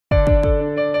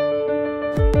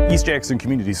East Jackson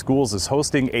Community Schools is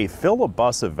hosting a Fill a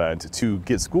Bus event to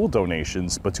get school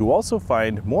donations, but to also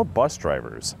find more bus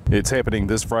drivers. It's happening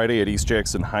this Friday at East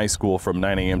Jackson High School from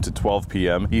 9 a.m. to 12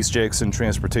 p.m. East Jackson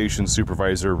Transportation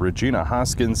Supervisor Regina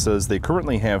Hoskins says they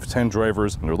currently have 10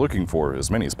 drivers and are looking for as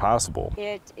many as possible.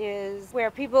 It is where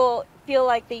people feel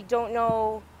like they don't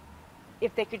know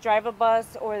if they could drive a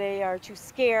bus, or they are too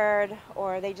scared,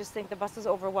 or they just think the bus is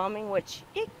overwhelming, which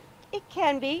it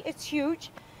can be. It's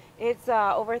huge. It's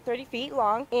over 30 feet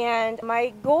long, and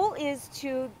my goal is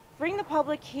to bring the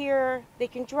public here. They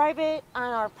can drive it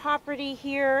on our property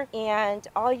here, and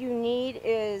all you need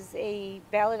is a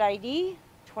valid ID,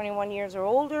 21 years or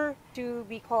older, to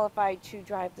be qualified to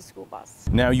drive the school bus.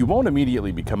 Now, you won't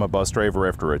immediately become a bus driver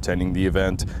after attending the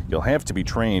event. You'll have to be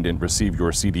trained and receive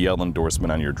your CDL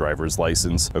endorsement on your driver's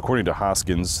license. According to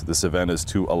Hoskins, this event is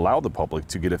to allow the public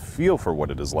to get a feel for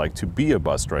what it is like to be a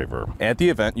bus driver. At the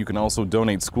event, you can also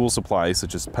donate school supplies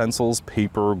such as pencils,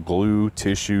 paper, glue,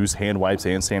 tissues, hand wipes,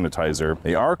 and sanitizer.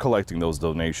 They are collecting those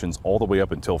donations all the way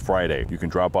up until Friday. You can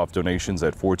drop off donations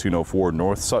at 1404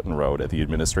 North Sutton Road at the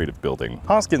administrative building.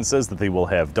 Hoskins says that they will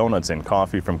have donuts and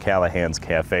coffee from Callahan's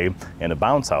Cafe and a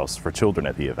bounce house for children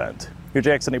at the event. Your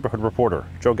Jackson neighborhood reporter,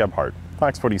 Joe Gebhardt,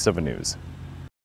 Fox 47 News.